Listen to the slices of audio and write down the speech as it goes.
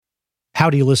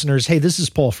Howdy, listeners. Hey, this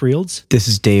is Paul Frields. This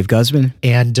is Dave Guzman.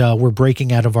 And we're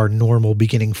breaking out of our normal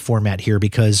beginning format here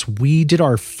because we did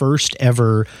our first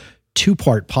ever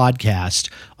two-part podcast.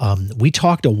 We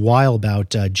talked a while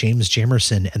about James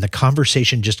Jamerson, and the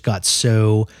conversation just got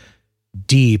so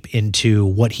deep into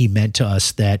what he meant to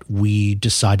us that we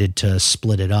decided to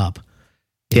split it up.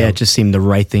 It just seemed the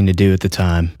right thing to do at the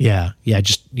time. Yeah.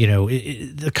 Just,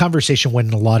 the conversation went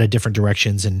in a lot of different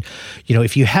directions. And,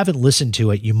 if you haven't listened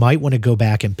to it, you might want to go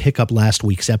back and pick up last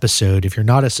week's episode. If you're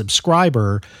not a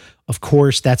subscriber, of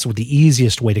course, that's what the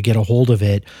easiest way to get a hold of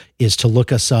it is to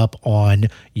look us up on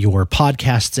your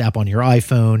podcasts app on your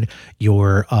iPhone,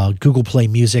 your Google Play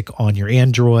Music on your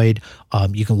Android.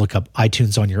 You can look up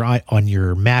iTunes on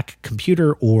your Mac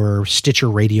computer or Stitcher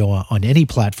Radio on any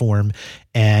platform,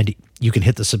 and you can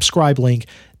hit the subscribe link.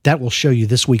 That will show you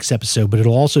this week's episode, but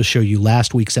it'll also show you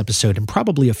last week's episode and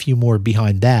probably a few more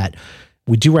behind that.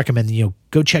 We do recommend,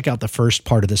 go check out the first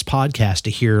part of this podcast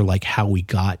to hear like how we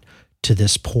got to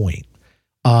this point.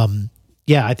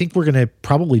 I think we're going to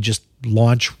probably just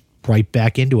launch right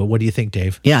back into it. What do you think,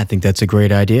 Dave? Yeah, I think that's a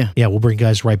great idea. Yeah, we'll bring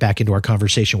guys right back into our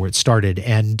conversation where it started.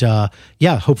 And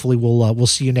hopefully we'll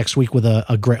see you next week with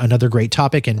another great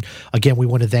topic. And again, we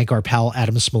want to thank our pal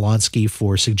Adam Smolansky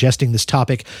for suggesting this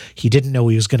topic. He didn't know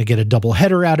he was going to get a double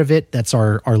header out of it. That's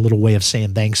our little way of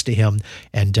saying thanks to him.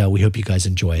 And we hope you guys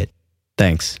enjoy it.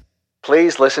 Thanks.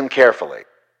 Please listen carefully.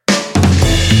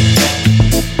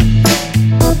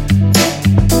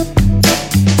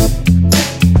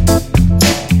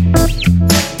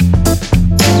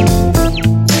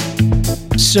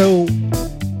 So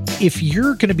if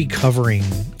you're going to be covering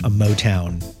a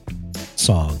Motown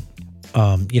song,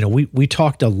 we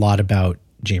talked a lot about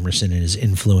Jamerson and his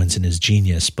influence and his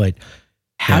genius, but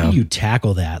how do you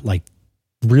tackle that? Like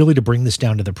really to bring this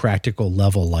down to the practical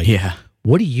level,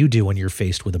 what do you do when you're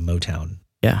faced with a Motown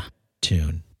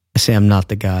tune? I say I'm not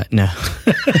the guy. No.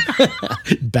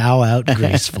 Bow out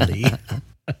gracefully.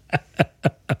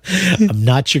 I'm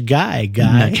not your guy.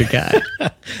 I'm not your guy.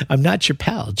 I'm not your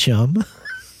pal, chum.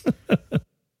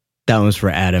 That one's for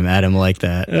Adam. Adam liked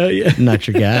that. I'm not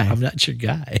your guy. I'm not your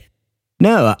guy.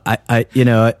 No, I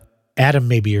Adam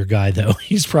may be your guy though.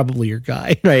 He's probably your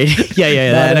guy, right? Yeah.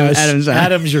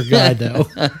 Adam's your guy though.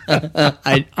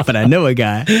 But I know a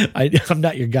guy. I'm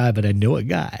not your guy, but I know a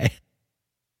guy.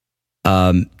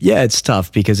 It's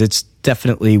tough because it's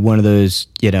definitely one of those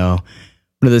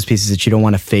pieces that you don't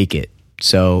want to fake it.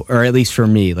 So, or at least for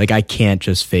me, like I can't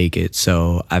just fake it.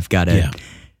 So I've got to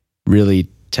really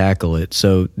tackle it.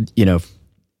 So,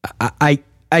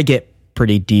 I get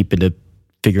pretty deep into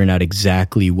figuring out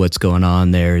exactly what's going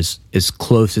on there as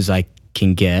close as I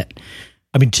can get.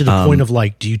 I mean, to the point of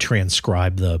like, do you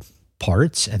transcribe the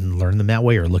parts and learn them that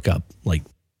way or look up like,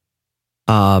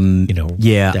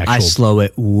 I slow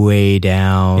it way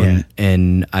down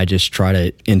and I just try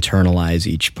to internalize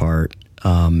each part.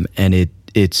 And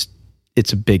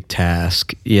it's a big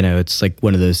task. It's like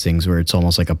one of those things where it's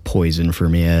almost like a poison for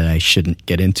me that I shouldn't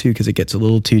get into because it gets a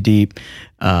little too deep.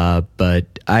 But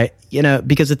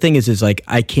because the thing is like,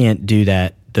 I can't do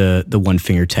that, the one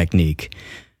finger technique.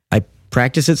 I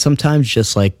practice it sometimes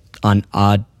just like on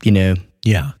odd,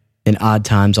 in odd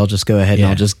times, I'll just go ahead and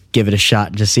I'll just give it a shot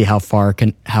and just see how far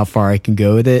I can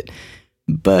go with it.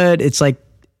 But it's like,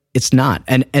 it's not.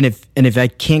 And if I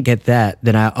can't get that,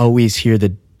 then I always hear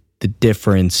the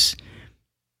difference.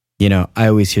 I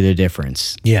always hear the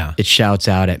difference. Yeah. It shouts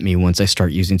out at me once I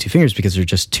start using two fingers because they're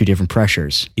just two different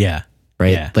pressures. Yeah.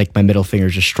 Right. Yeah. Like my middle finger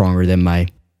is just stronger than my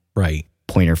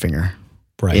pointer finger.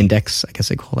 Right. Index, I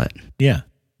guess I call that. Yeah.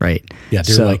 Right. Yeah.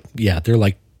 They're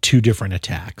like two different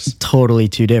attacks. Totally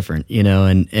two different,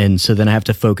 and so then I have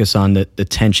to focus on the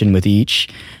tension with each.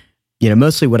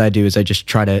 Mostly what I do is I just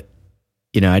try to,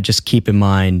 I just keep in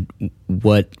mind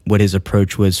what his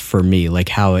approach was for me, like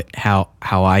how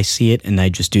I see it, and I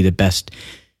just do the best,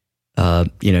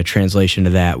 translation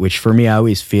of that. Which for me, I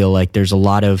always feel like there's a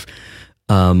lot of,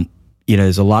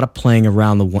 there's a lot of playing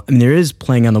around the one. I mean, there is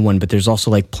playing on the one, but there's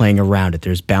also like playing around it.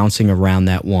 There's bouncing around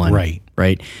that one. Right.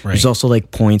 There's also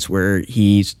like points where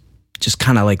he's just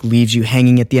kind of like leaves you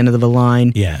hanging at the end of the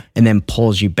line. Yeah. And then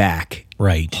pulls you back.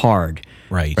 Right. Hard.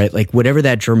 Right. Like whatever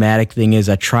that dramatic thing is,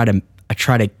 I try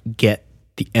to get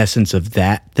the essence of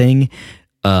that thing.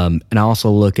 And I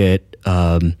also look at,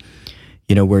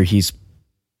 where he's,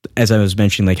 as I was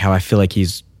mentioning, like how I feel like he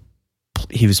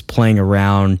was playing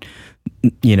around,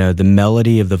 the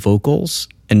melody of the vocals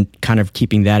and kind of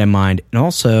keeping that in mind. And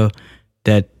also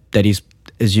that he's,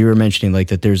 as you were mentioning, like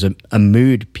that there's a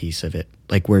mood piece of it,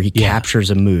 like where he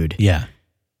captures a mood. Yeah.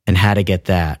 And how to get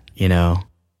that,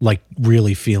 like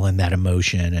really feeling that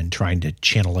emotion and trying to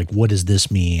channel, like, what does this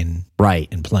mean Right.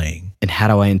 in playing? And how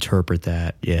do I interpret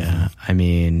that? Yeah. I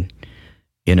mean,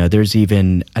 there's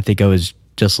even, I think I was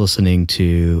just listening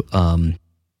to,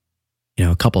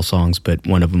 a couple songs, but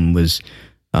one of them was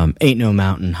Ain't No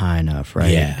Mountain High Enough,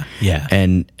 right? Yeah, yeah.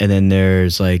 And then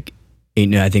there's like,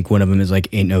 I think one of them is like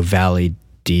Ain't No Valley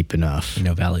Deep Enough. Ain't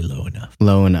No Valley Low Enough.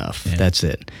 Low enough. Yeah. That's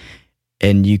it.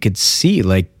 And you could see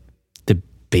like the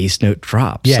bass note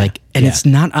drops. Yeah, And yeah. it's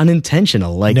not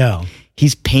unintentional. Like, No.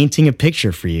 he's painting a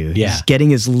picture for you. Yeah. He's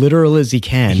getting as literal as he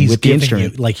can He's with the giving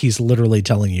instrument. you, like, he's literally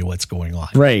telling you what's going on.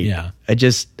 Right. Yeah.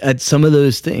 At some of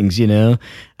those things,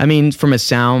 I mean, from a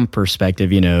sound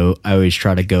perspective, I always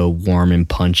try to go warm and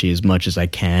punchy as much as I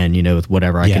can, with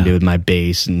whatever I Yeah. can do with my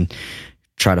bass, and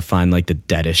try to find like the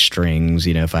deadest strings,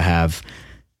 if I have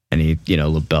any,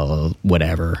 labella,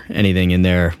 whatever, anything in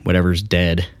there, whatever's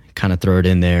dead, kind of throw it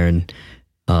in there. And,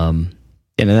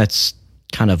 that's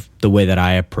kind of the way that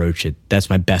I approach it. That's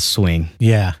my best swing.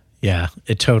 Yeah. Yeah.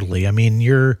 It totally. I mean,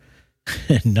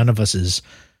 none of us is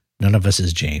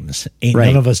James. Ain't Right.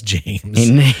 none of us James.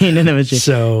 Ain't none of it just-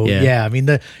 So yeah, I mean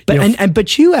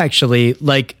But you actually,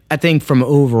 like, I think from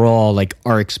overall, like,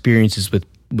 our experiences with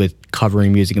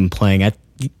covering music and playing,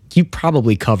 you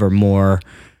probably cover more,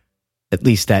 at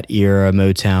least that era,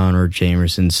 Motown or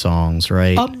Jamerson songs,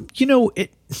 right?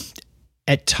 it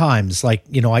at times, like,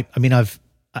 I mean,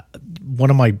 one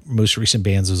of my most recent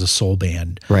bands was a soul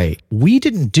band. Right. We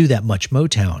didn't do that much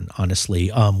Motown,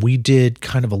 honestly. We did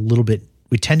kind of a little bit.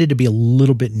 We tended to be a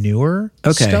little bit newer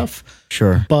stuff.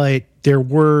 Sure. But there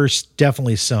were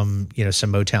definitely some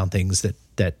Motown things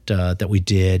that we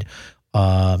did.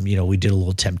 We did a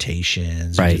little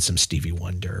Temptations, we Right. did some Stevie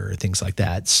Wonder, things like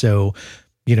that. So,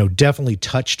 definitely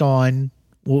touched on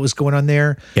what was going on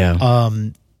there. Yeah.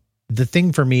 The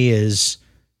thing for me is,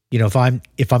 if I'm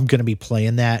going to be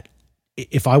playing that,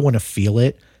 if I want to feel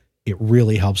it, it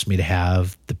really helps me to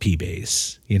have the P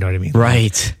bass. You know what I mean?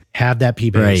 Right. Have that P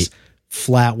bass, Right.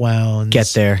 flat wounds. Get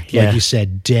there. Like Yeah. you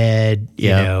said, dead.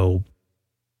 Yeah.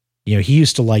 He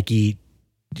used to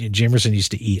Jamerson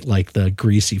used to eat like the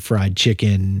greasy fried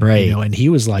chicken. Right. And he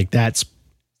was like, that's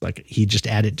like, he just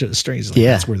added to the strings. Like,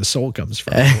 Yeah. That's where the soul comes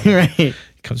from. Right. It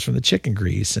comes from the chicken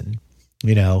grease. And,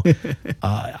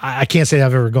 I can't say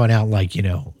I've ever gone out like,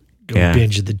 go Yeah.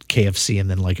 binge at the KFC and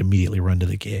then like immediately run to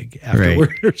the gig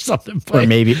afterward or something. Or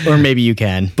maybe you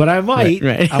can. But I might.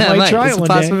 Right. I might try it's it one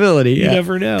a possibility. day. Yeah. You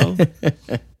never know.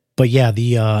 But yeah,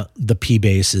 the P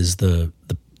bass is the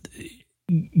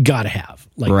gotta have.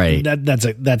 Like, Right.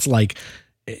 That's like,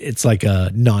 it's like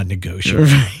a non-negotiable.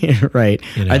 Right.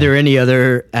 Are there any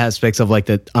other aspects of like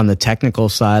on the technical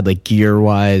side, like gear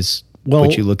wise,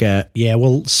 what you look at? Yeah.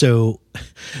 Well, so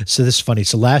this is funny.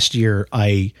 So last year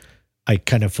I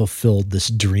kind of fulfilled this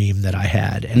dream that I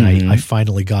had, and I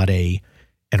finally got an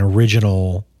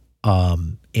original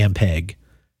Ampeg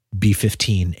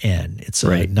B15N. It's a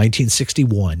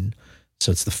 1961.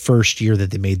 So it's the first year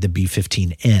that they made the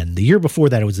B15N. The year before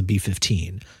that, it was the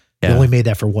B15. They only made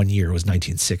that for 1 year. It was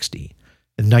 1960.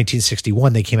 In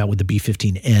 1961, they came out with the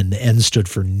B15N. The N stood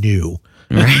for new.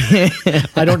 Right?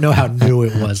 I don't know how new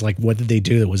it was. Like, what did they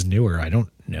do that was newer? I don't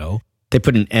know. They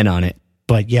put an N on it.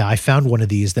 But yeah, I found one of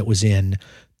these that was in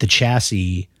the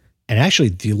chassis, and actually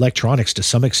the electronics to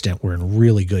some extent were in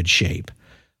really good shape.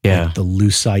 Yeah. Like the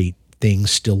Lucite thing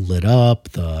still lit up.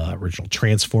 The original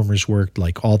transformers worked,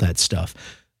 like all that stuff.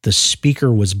 The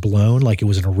speaker was blown, like it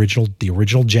was the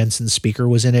original Jensen speaker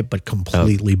was in it, but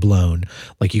completely blown.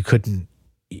 Like you couldn't,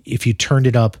 if you turned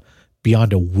it up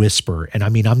beyond a whisper, and I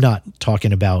mean, I'm not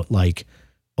talking about like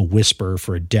a whisper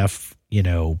for a deaf,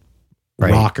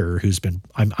 rocker who's been,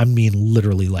 I mean,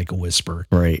 literally like a whisper.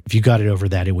 Right. If you got it over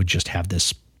that, it would just have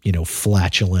this,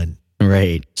 flatulent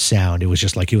sound. It was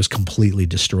just like, it was completely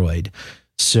destroyed.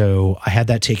 So I had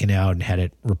that taken out and had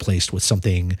it replaced with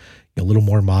something a little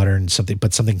more modern, something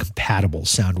compatible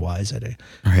sound wise.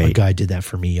 A guy did that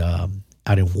for me out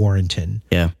in Warrenton.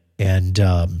 Yeah. And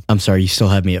I'm sorry, you still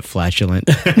have me at flatulent.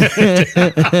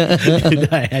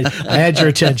 I had your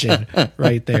attention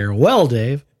right there. Well,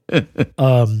 Dave.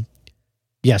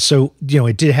 Yeah, so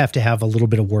it did have to have a little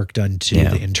bit of work done to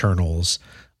the internals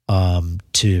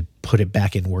to put it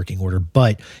back in working order,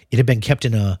 but it had been kept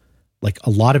in a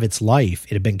lot of its life,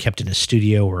 it had been kept in a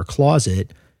studio or a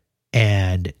closet,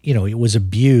 and it was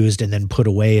abused and then put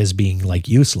away as being like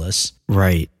useless.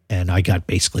 Right. And I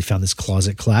basically found this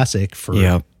closet classic for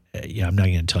I'm not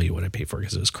going to tell you what I paid for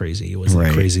because it was crazy. It was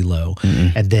like crazy low.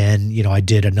 Mm-hmm. And then, I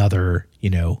did another,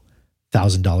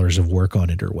 $1,000 of work on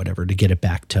it or whatever to get it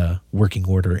back to working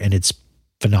order. And it's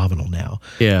phenomenal now.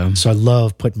 Yeah. So I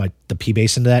love putting the P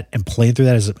bass into that, and playing through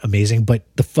that is amazing. But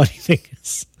the funny thing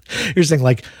is, here's the thing,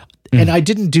 like, and I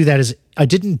didn't do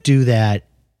that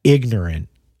ignorant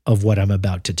of what I'm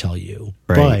about to tell you,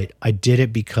 but I did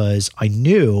it because I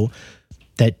knew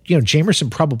that, you know, Jamerson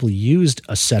probably used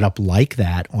a setup like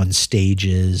that on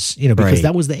stages, you know, because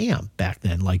that was the amp back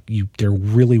then. Like, there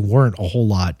really weren't a whole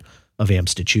lot of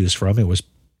amps to choose from. It was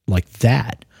like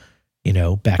that, you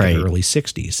know, back in the early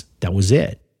 60s. That was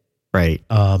it. Right.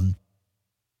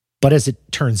 But as it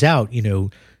turns out, you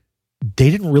know,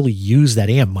 they didn't really use that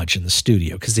amp much in the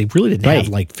studio because they really didn't have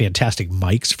like fantastic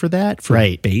mics for that, for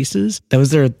basses. That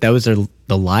was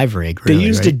the live rig. Really, they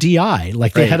used a DI,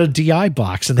 like they had a DI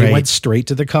box, and they went straight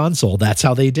to the console. That's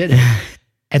how they did it.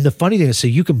 And the funny thing is, so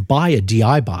you can buy a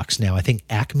DI box now. I think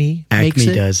Acme makes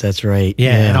it. does. That's right.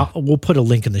 Yeah. And we'll put a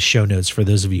link in the show notes for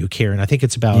those of you who care. And I think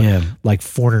it's about like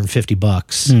 $450.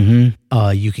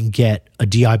 Mm-hmm. You can get a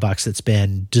DI box that's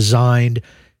been designed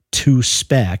to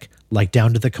spec, like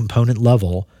down to the component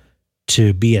level,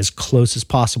 to be as close as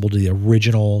possible to the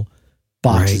original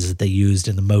boxes that they used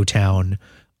in the Motown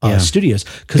studios.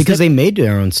 Because they made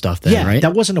their own stuff then, right?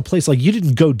 That wasn't a place, like, you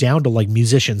didn't go down to like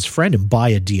Musician's Friend and buy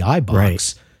a DI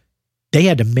box. They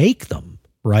had to make them,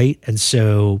 right? And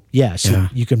so,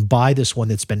 you can buy this one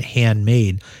that's been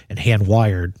handmade and hand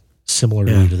wired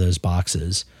similarly to those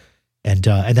boxes. And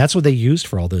that's what they used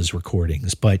for all those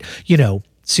recordings. But, you know,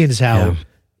 seeing as how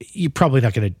you're probably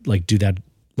not going to like do that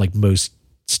like most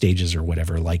stages or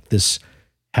whatever, like this,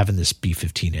 having this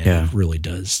B15 in really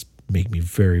does make me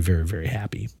very, very, very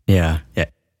happy. Yeah.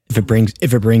 If it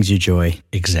brings you joy.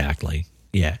 Exactly.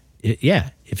 Yeah.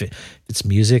 If it's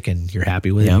music and you're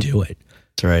happy with it, do it.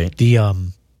 That's right.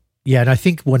 And I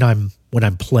think when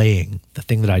I'm playing, the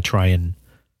thing that I try and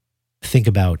think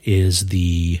about is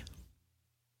the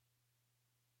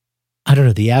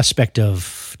aspect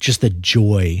of just the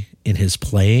joy in his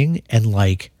playing. And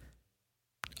like,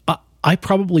 I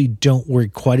probably don't worry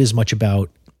quite as much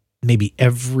about maybe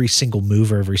every single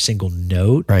move or every single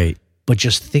note, right? But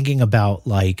just thinking about,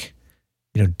 like,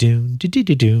 you know, doon,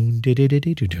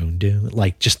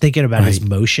 like just thinking about his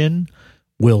motion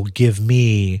will give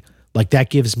me, like, that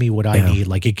gives me what I need.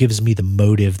 Like, it gives me the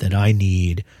motive that I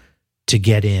need to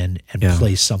get in and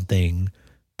play something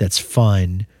that's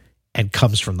fun and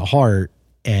comes from the heart,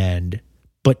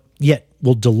 but yet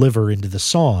will deliver into the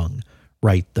song,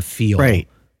 right? The feel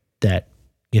that,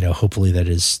 you know, hopefully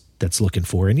that's looking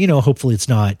for. And, you know, hopefully it's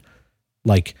not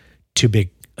like too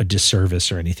big a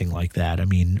disservice or anything like that. I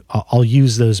mean, I'll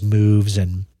use those moves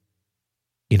and,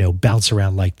 you know, bounce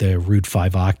around like the Rude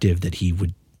 5 octave that he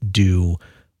would do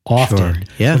often.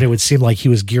 When it would seem like he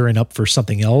was gearing up for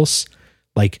something else.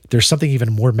 Like, there's something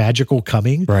even more magical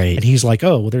coming. Right. And he's like,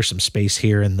 oh, well, there's some space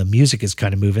here and the music is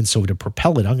kind of moving. So to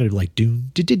propel it, I'm going to like do.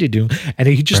 And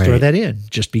he just throw that in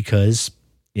just because,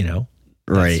 you know,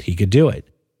 he could do it.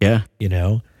 Yeah. You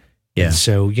know? Yeah. And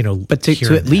so, you know, but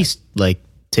to at least like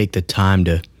take the time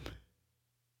to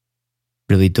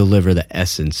really deliver the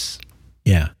essence.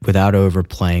 Yeah. Without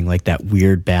overplaying, like that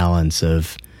weird balance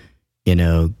of, you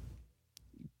know,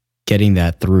 getting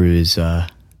that through is,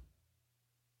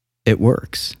 it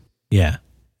works. Yeah.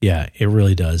 Yeah, it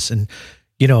really does. And,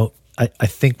 you know, I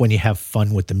think when you have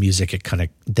fun with the music, it kind of,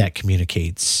 that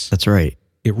communicates. That's right.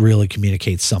 It really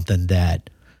communicates something that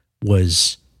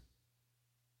was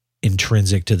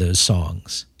intrinsic to those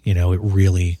songs. You know, it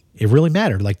really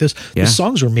mattered. Like those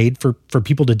songs were made for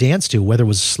people to dance to, whether it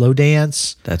was a slow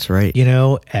dance. That's right. You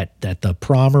know, at the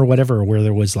prom or whatever, or where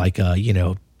there was like you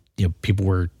know, people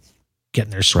were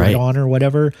getting their sweat on or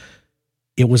whatever.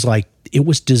 It was like, it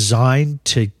was designed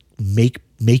to make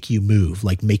you move,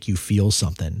 like make you feel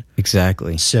something.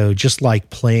 Exactly. So just like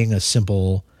playing a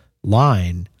simple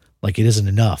line, like it isn't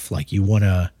enough. Like you want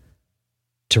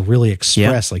to really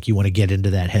express, like you want to get into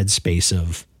that headspace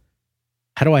of,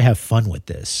 how do I have fun with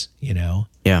this? You know?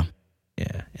 Yeah.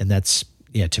 Yeah. And that's,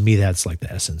 to me, that's like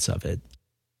the essence of it.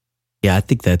 Yeah. I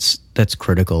think that's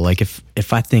critical. Like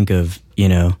if I think of, you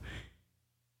know,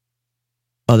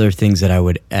 other things that I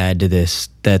would add to this,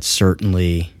 that's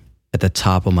certainly at the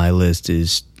top of my list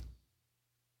is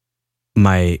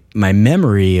my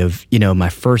memory of, you know, my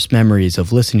first memories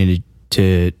of listening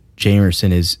to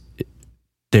Jamerson is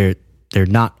they're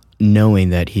not knowing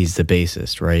that he's the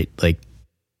bassist, right? Like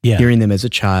hearing them as a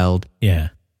child. Yeah.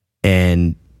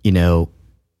 And, you know,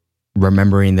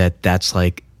 remembering that's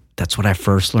what I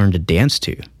first learned to dance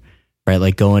to. Right,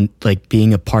 like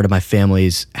being a part of my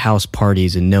family's house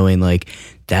parties and knowing like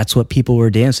that's what people were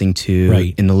dancing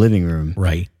to in the living room.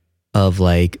 Right. Of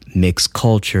like mixed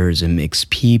cultures and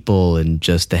mixed people and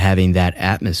just having that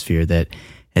atmosphere that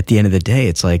at the end of the day,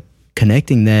 it's like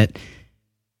connecting that,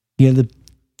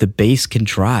 the bass can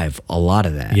drive a lot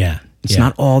of that. Yeah. It's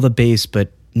not all the bass,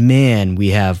 but man,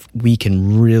 we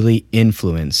can really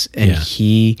influence. And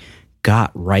he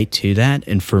got right to that.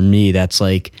 And for me, that's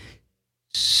like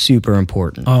super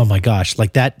important. Oh my gosh.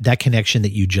 Like that connection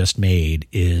that you just made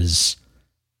is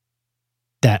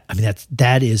that, I mean,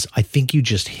 that is, I think you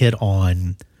just hit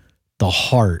on the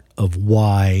heart of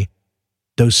why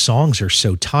those songs are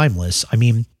so timeless. I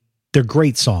mean, they're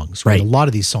great songs, right? A lot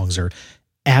of these songs are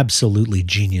absolutely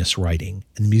genius writing,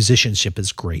 and the musicianship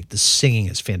is great. The singing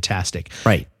is fantastic.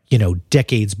 Right.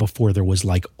 Decades before there was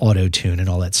like auto-tune and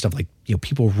all that stuff, like,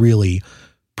 people really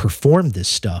performed this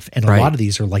stuff. And a lot of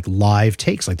these are like live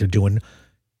takes, like they're doing,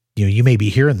 you may be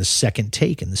hearing the second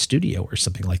take in the studio or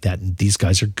something like that. And these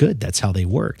guys are good. That's how they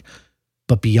work.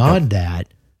 But beyond that,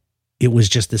 it was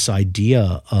just this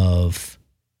idea of,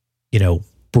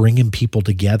 bringing people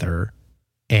together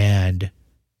and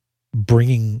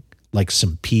bringing like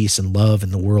some peace and love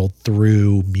in the world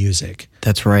through music.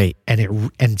 That's right.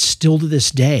 And still to this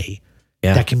day,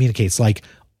 that communicates. Like,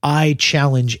 I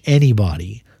challenge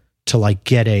anybody to like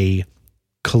get a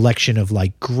collection of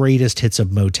like greatest hits of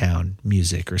Motown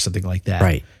music or something like that.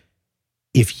 Right.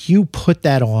 If you put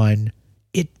that on,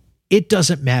 it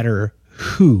doesn't matter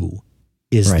who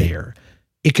is there.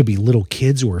 It could be little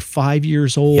kids who are 5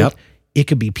 years old. Yep. It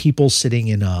could be people sitting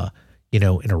in a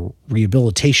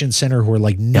rehabilitation center who are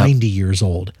like 90 years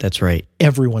old. That's right.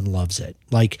 Everyone loves it.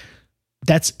 Like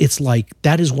that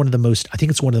is one of the most, I think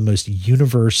it's one of the most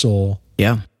universal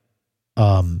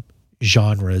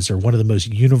genres, or one of the most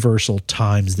universal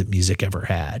times that music ever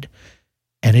had.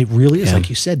 And it really is, like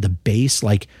you said, the bass,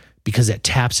 like, because it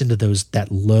taps into that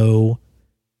low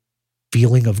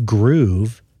feeling of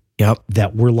groove. Yep.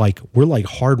 That we're like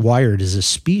hardwired as a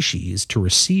species to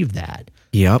receive that.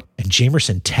 Yep. And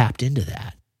Jamerson tapped into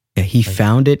that. Yeah, he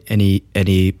found it, and he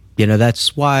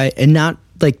that's why, and not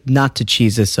to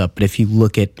cheese this up, but if you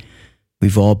look at,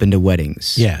 we've all been to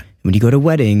weddings. Yeah. When you go to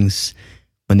weddings,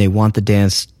 when they want the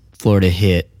dance floor to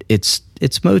hit, it's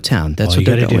Motown. That's what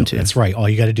they're going to. That's right. All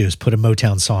you got to do is put a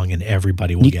Motown song and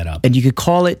everybody will get up. And you could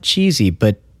call it cheesy,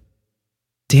 but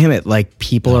damn it, like,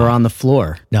 people are on the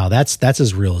floor. No, that's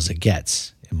as real as it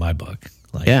gets in my book.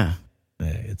 Like,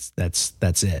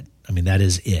 that's it. I mean, that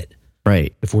is it.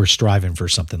 Right. If we're striving for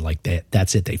something like that,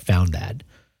 that's it. They found that.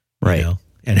 Right.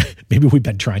 And maybe we've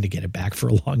been trying to get it back for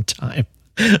a long time.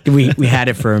 we had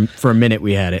it for a minute.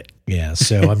 We had it. Yeah.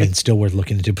 So, I mean, still worth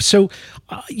looking into. So,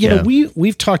 know,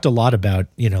 we've talked a lot about,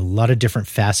 a lot of different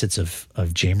facets of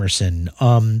Jamerson.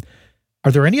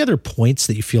 Are there any other points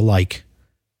that you feel like,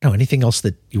 anything else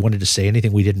that you wanted to say?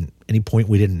 Any point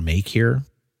we didn't make here?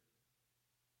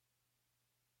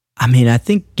 I mean, I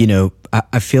think,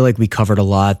 I feel like we covered a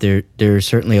lot. There are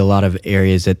certainly a lot of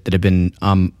areas that have been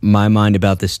on my mind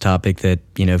about this topic that,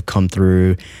 have come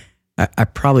through. I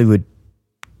probably would,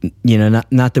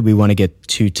 not that we want to get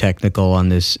too technical on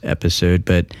this episode,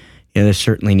 but, there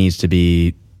certainly needs to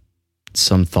be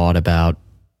some thought about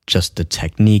just the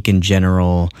technique in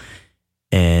general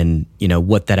and,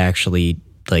 what that actually,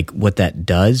 like, what that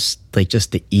does, like,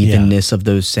 just the evenness of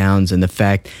those sounds, and the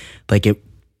fact, like,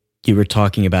 you were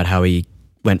talking about how he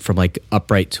went from like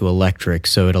upright to electric,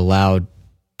 so it allowed,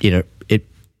 it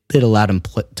allowed him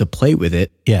to play with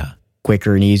it,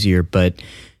 quicker and easier. But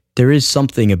there is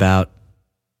something about,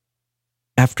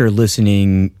 after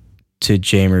listening to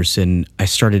Jamerson, I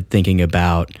started thinking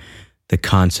about the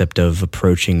concept of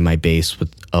approaching my bass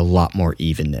with a lot more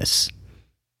evenness,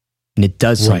 and it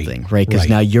does something, right? Because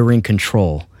now you're in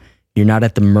control. You're not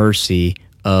at the mercy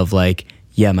of like,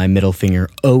 my middle finger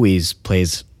always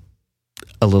plays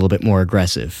a little bit more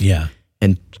aggressive. Yeah.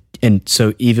 And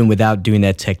so even without doing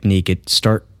that technique, it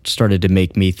started to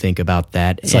make me think about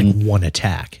that. It's like one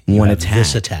attack.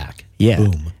 This attack. Yeah.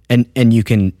 Boom. And you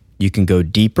can go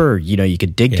deeper, you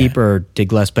could dig deeper or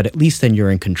dig less, but at least then you're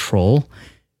in control.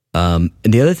 And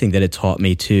the other thing that it taught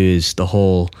me too is the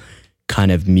whole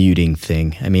kind of muting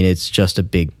thing. I mean, it's just a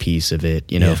big piece of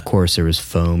it. Of course there was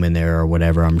foam in there or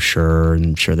whatever, I'm sure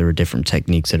there were different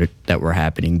techniques that were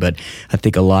happening, but I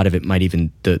think a lot of it might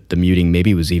even, the muting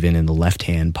maybe was even in the left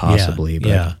hand possibly.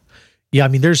 Yeah. I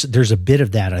mean, there's a bit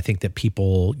of that. I think that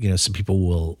people, some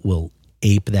people will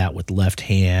ape that with left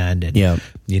hand, and,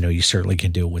 you certainly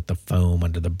can do it with the foam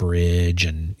under the bridge.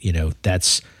 And,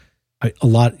 that's a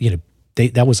lot,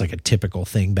 that was like a typical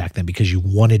thing back then, because you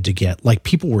wanted to get, like,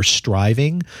 people were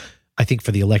striving, I think,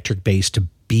 for the electric bass to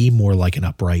be more like an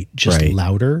upright, just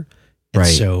louder. And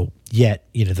so yet,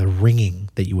 the ringing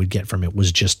that you would get from it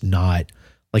was just not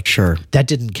like, that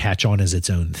didn't catch on as its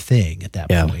own thing at that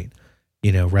point,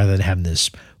 rather than having this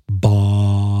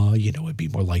bah, it'd be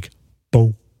more like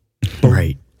boom, boom.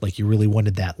 Right. Like you really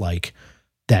wanted that, like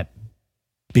that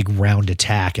big round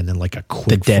attack and then like a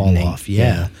quick fall off.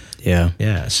 Yeah.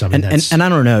 So I mean, and I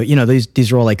don't know,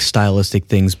 these are all like stylistic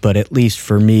things, but at least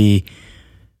for me,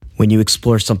 when you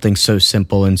explore something so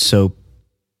simple and so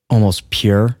almost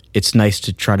pure, it's nice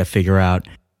to try to figure out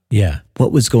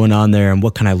what was going on there and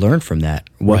what can I learn from that?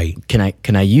 Right. Can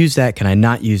I use that? Can I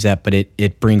not use that? But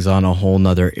it brings on a whole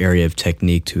nother area of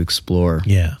technique to explore.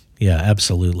 Yeah,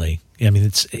 absolutely. I mean,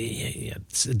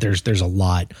 there's a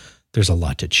lot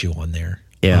to chew on there.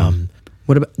 Yeah.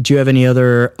 What about? Do you have any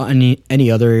other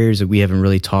areas that we haven't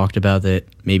really talked about that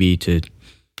maybe to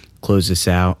close this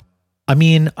out? I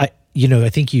mean, I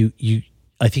think you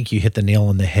hit the nail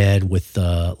on the head with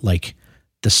the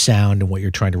sound and what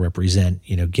you're trying to represent.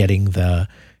 Getting that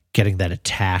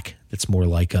attack that's more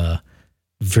like a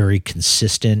very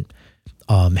consistent,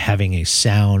 having a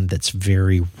sound that's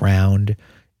very round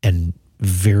and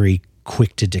very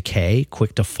quick to decay,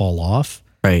 quick to fall off.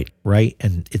 Right.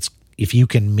 And if you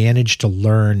can manage to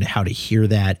learn how to hear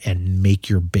that and make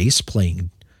your bass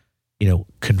playing,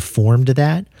 conform to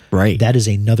that, right, that is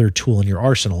another tool in your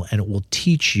arsenal, and it will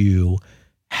teach you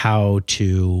how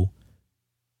to,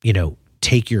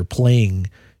 take your playing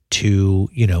to,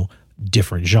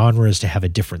 different genres, to have a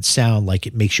different sound. Like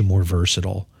it makes you more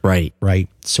versatile. Right.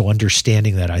 So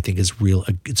understanding that, I think, is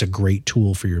it's a great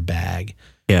tool for your bag.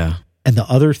 Yeah. And the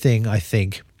other thing I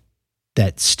think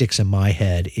that sticks in my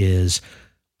head is,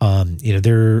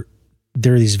 there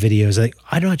are these videos.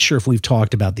 I'm not sure if we've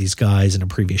talked about these guys in a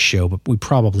previous show, but we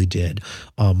probably did.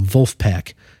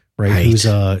 Vulfpeck, right? Who's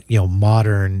a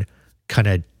modern kind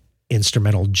of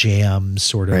instrumental jam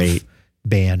sort of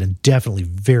band, and definitely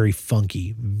very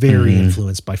funky, very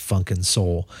influenced by funk and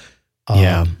soul.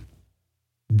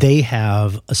 They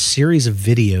have a series of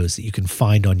videos that you can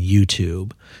find on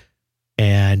YouTube.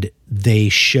 And they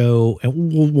show,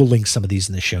 and we'll link some of these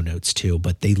in the show notes too,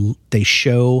 but they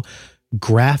show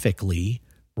graphically,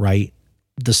 right,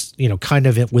 this, kind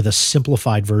of with a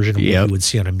simplified version of what you would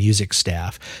see on a music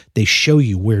staff. They show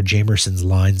you where Jamerson's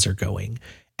lines are going,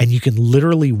 and you can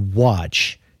literally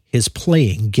watch his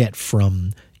playing get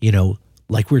from,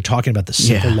 like we were talking about, the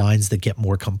simple lines that get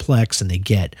more complex and they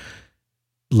get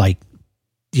like,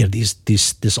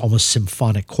 this almost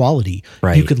symphonic quality.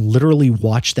 Right. You can literally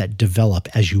watch that develop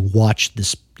as you watch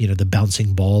this, the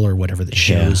bouncing ball or whatever that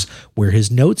shows where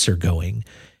his notes are going.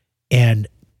 And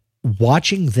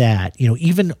watching that,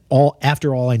 even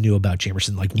after all I knew about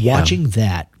Jamerson, like watching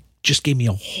that just gave me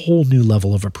a whole new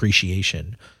level of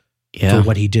appreciation for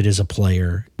what he did as a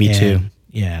player. Me too.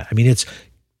 Yeah. I mean, it's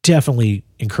definitely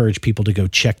encourage people to go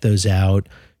check those out.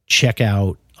 Check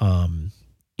out,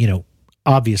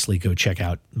 obviously go check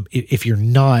out, if you're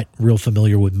not real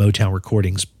familiar with Motown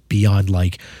recordings beyond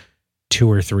like 2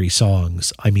 or 3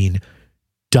 songs, I mean,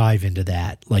 dive into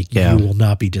that. Like you will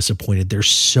not be disappointed. There's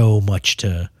so much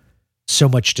to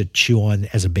chew on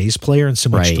as a bass player and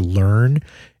so much to learn.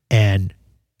 And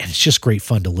it's just great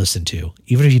fun to listen to.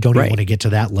 Even if you don't even want to get to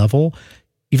that level,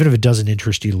 even if it doesn't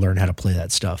interest you to learn how to play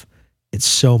that stuff, it's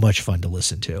so much fun to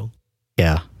listen to.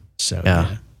 Yeah. So,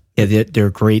 they're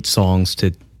great songs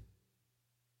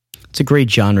it's a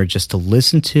great genre just to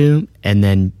listen to, and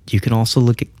then you can also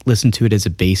listen to it as a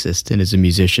bassist and as a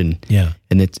musician. Yeah.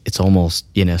 And it's almost,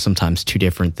 sometimes 2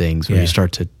 different things when you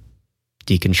start to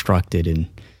deconstruct it, and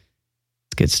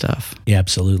it's good stuff. Yeah,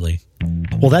 absolutely.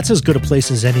 Well, that's as good a place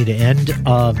as any to end.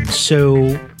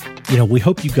 So, we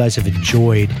hope you guys have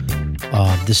enjoyed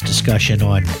this discussion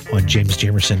on James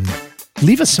Jamerson.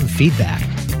 Leave us some feedback,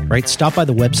 right? Stop by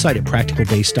the website at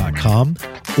practicalbass.com,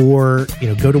 or,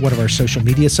 go to one of our social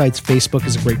media sites. Facebook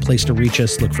is a great place to reach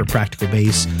us. Look for Practical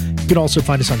Bass. You can also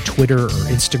find us on Twitter or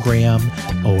Instagram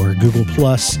or Google+.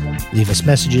 Leave us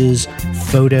messages,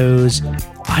 photos.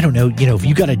 I don't know, if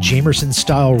you got a Jamerson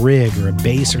style rig or a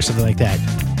bass or something like that,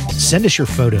 send us your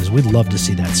photos. We'd love to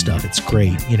see that stuff. It's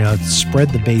great. Spread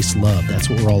the bass love. That's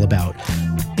what we're all about.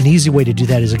 An easy way to do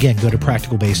that is, again, go to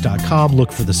practicalbass.com,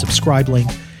 look for the subscribe link.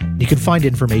 You can find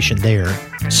information there.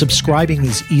 Subscribing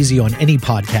is easy on any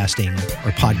podcasting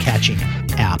or podcatching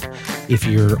app. If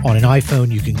you're on an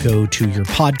iPhone, you can go to your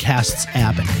podcasts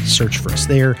app and search for us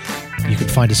there. You can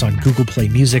find us on Google Play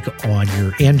Music on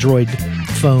your Android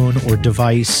phone or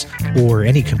device, or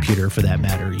any computer for that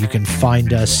matter. You can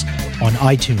find us on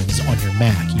iTunes on your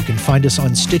Mac. You can find us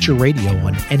on Stitcher Radio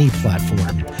on any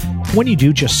platform. When you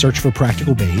do, just search for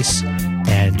Practical Bass.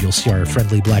 and you'll see our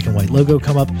friendly black and white logo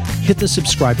come up. Hit the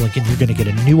subscribe link and you're going to get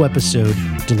a new episode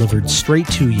delivered straight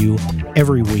to you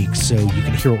every week so you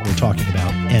can hear what we're talking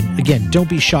about. And again, don't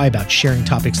be shy about sharing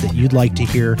topics that you'd like to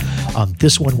hear.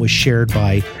 This one was shared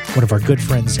by one of our good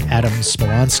friends, Adam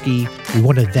Smolensky. We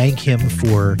want to thank him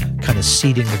for kind of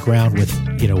seeding the ground with,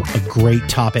 a great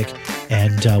topic.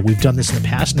 And we've done this in the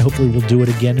past, and hopefully we'll do it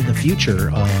again in the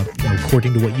future,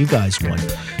 according to what you guys want.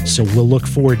 So we'll look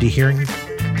forward to hearing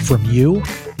from you.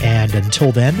 And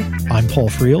until then, I'm Paul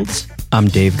Frields. I'm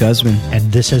Dave Guzman.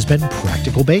 And this has been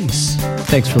Practical Bass.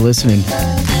 Thanks for listening.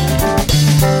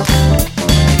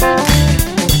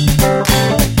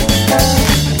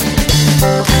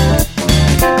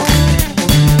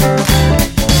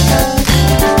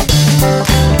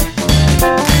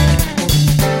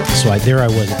 So there I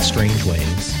was at Strange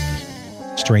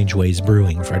Ways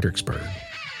Brewing, Fredericksburg.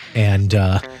 And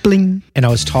Bling. And I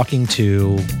was talking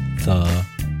to the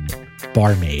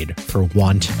barmaid, for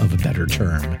want of a better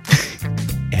term.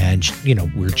 And, we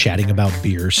were chatting about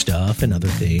beer stuff and other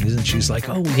things. And she's like,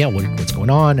 oh, yeah, what's going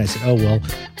on? I said, oh, well,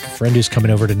 a friend who's coming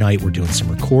over tonight, we're doing some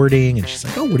recording. And she's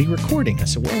like, oh, what are you recording? I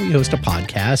said, well, we host a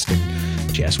podcast.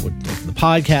 And she asked what the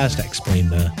podcast. I explained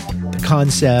the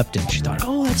concept. And she thought,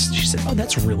 she said, oh,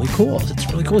 that's really cool. That's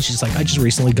really cool. She's like, I just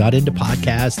recently got into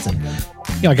podcasts. And,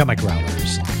 I got my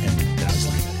growlers. And I was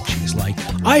like, and she's like,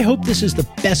 I hope this is the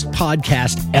best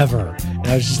podcast ever. And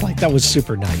I was just like, that was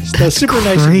super nice. That was super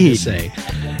great. Nice of you to say.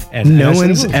 And no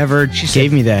one's ever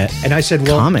gave me that. And I said,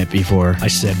 well, comment before. I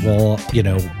said, well,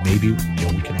 maybe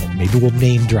we'll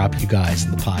name drop you guys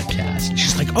in the podcast. And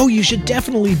she's like, oh, you should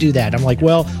definitely do that. I'm like,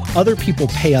 well, other people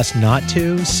pay us not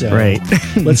to, so right.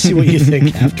 Let's see what you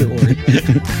think afterward.